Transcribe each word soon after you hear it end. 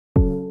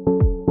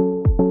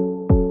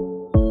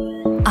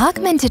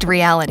Augmented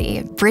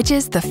reality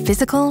bridges the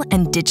physical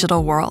and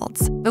digital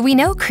worlds, but we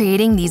know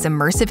creating these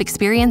immersive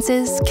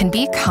experiences can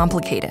be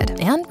complicated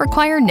and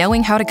require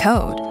knowing how to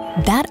code.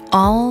 That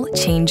all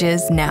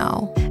changes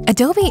now.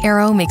 Adobe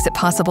Aero makes it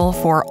possible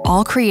for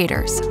all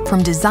creators,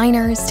 from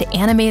designers to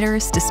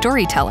animators to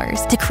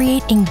storytellers, to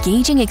create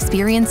engaging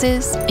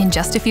experiences in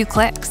just a few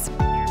clicks.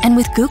 And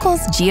with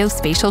Google's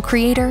Geospatial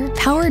Creator,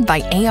 powered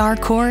by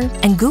ARCore,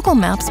 and Google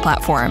Maps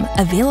platform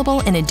available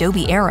in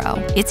Adobe Aero,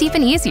 it's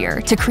even easier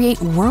to create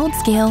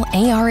world-scale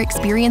AR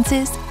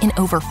experiences in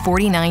over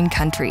 49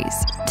 countries.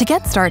 To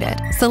get started,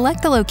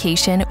 select the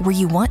location where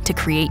you want to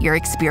create your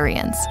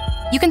experience.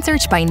 You can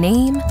search by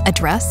name,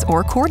 address,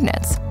 or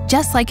coordinates,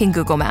 just like in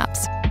Google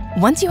Maps.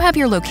 Once you have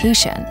your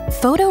location,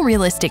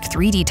 photorealistic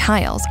 3D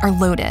tiles are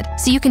loaded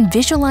so you can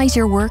visualize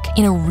your work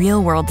in a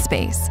real-world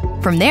space.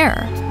 From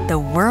there, the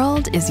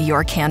world is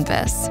your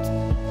canvas.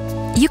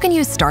 You can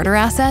use starter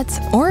assets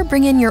or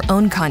bring in your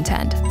own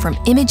content, from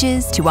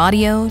images to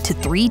audio to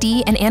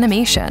 3D and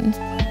animation.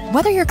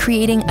 Whether you're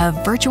creating a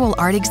virtual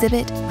art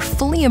exhibit or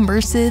fully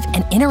immersive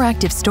and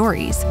interactive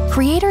stories,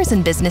 creators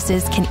and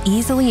businesses can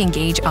easily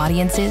engage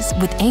audiences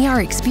with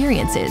AR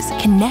experiences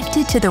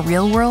connected to the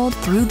real world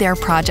through their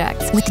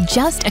projects with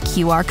just a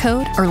QR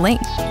code or link.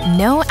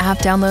 No app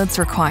downloads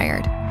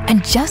required.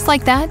 And just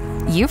like that,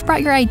 you've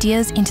brought your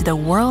ideas into the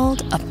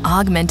world of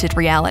augmented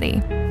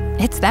reality.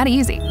 It's that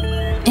easy.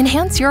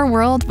 Enhance your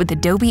world with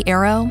Adobe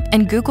Aero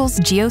and Google's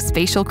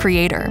Geospatial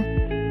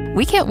Creator.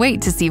 We can't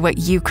wait to see what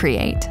you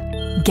create.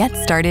 Get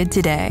started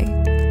today.